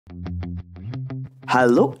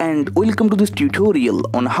Hello and welcome to this tutorial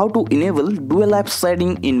on how to enable dual app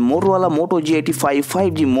setting in Motorola Moto G85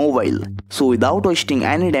 5G mobile. So without wasting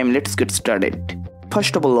any time, let's get started.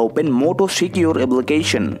 First of all, open Moto Secure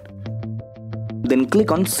application. Then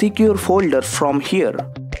click on Secure folder from here.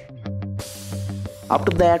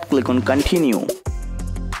 After that, click on Continue.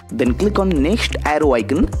 Then click on next arrow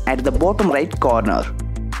icon at the bottom right corner.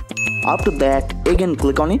 After that, again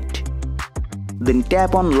click on it. Then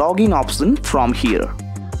tap on login option from here.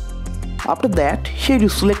 After that, here you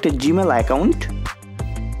select a Gmail account.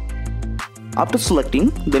 After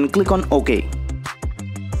selecting, then click on OK.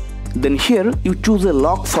 Then here you choose a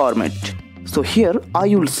lock format. So here I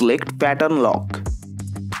will select pattern lock.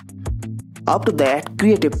 After that,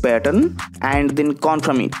 create a pattern and then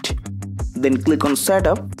confirm it. Then click on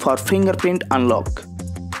setup for fingerprint unlock.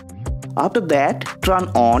 After that, turn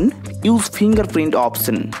on use fingerprint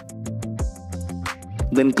option.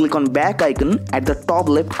 Then click on back icon at the top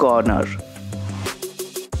left corner.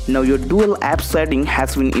 Now your dual app setting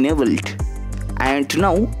has been enabled. And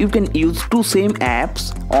now you can use two same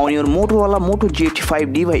apps on your Motorola Moto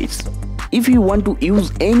G85 device. If you want to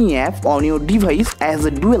use any app on your device as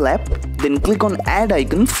a dual app, then click on add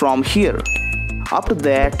icon from here. After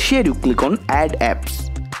that, here you click on add apps.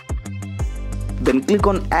 Then click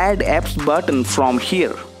on add apps button from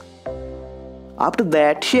here. After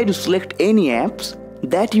that, here you select any apps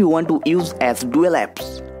that you want to use as dual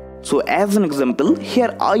apps. So as an example,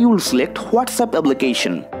 here I will select WhatsApp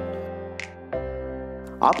application.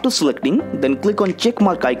 After selecting, then click on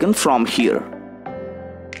checkmark icon from here.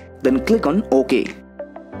 Then click on OK.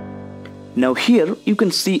 Now here you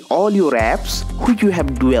can see all your apps which you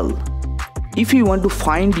have dual. If you want to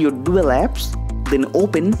find your dual apps, then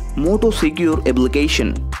open Moto Secure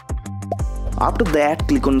application. After that,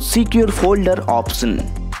 click on Secure folder option.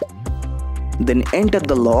 Then enter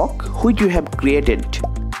the lock which you have created.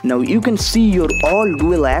 Now you can see your all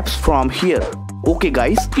dual apps from here. Okay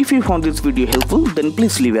guys, if you found this video helpful, then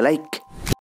please leave a like.